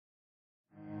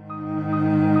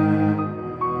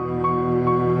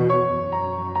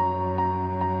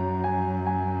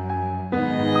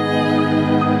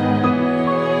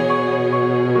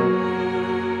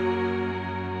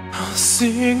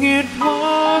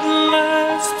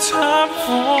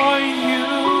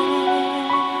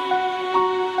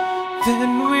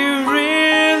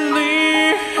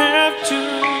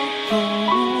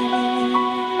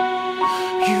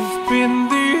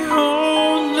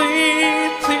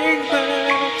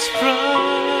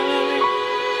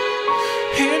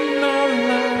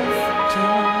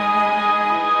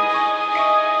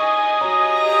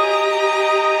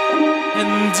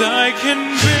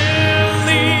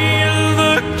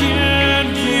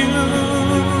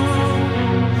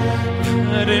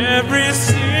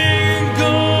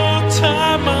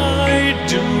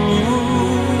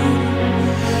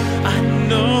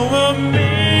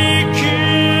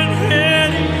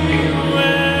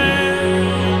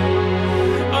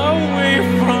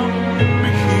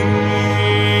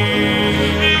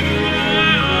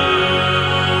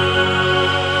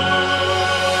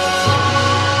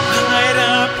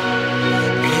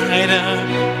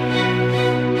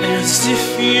As if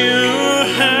you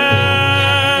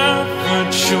have a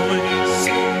choice,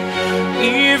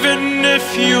 even if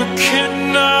you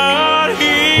cannot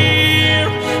hear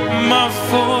my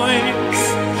voice,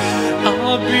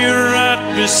 I'll be right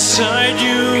beside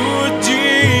you,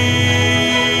 dear.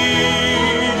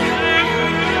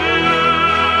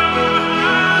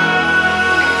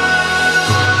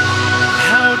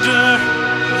 Louder,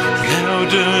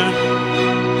 louder,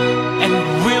 and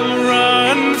we'll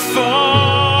run for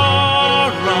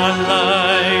our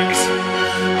lives.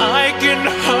 I can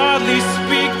hardly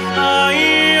speak, I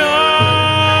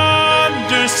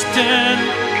understand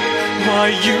why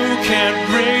you can't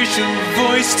raise your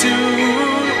voice to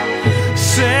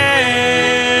say,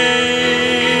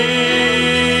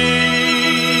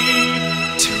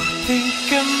 to think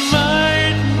I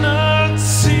might not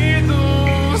see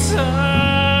those eyes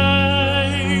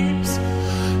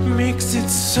makes it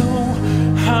so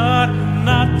hard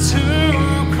not to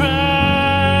cry.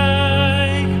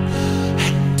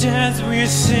 And as we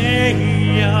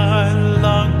say our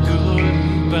long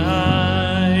goodbyes,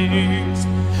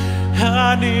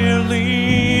 I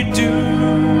nearly do.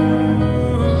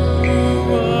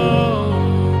 Oh,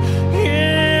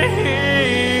 yeah.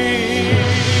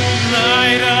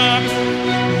 Light up,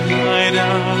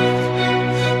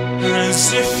 as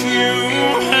if you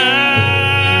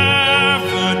have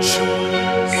a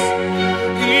choice,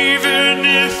 even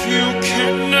if you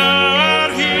cannot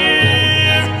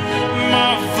hear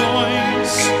my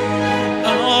voice,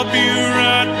 I'll be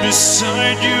right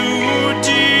beside you,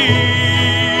 dear.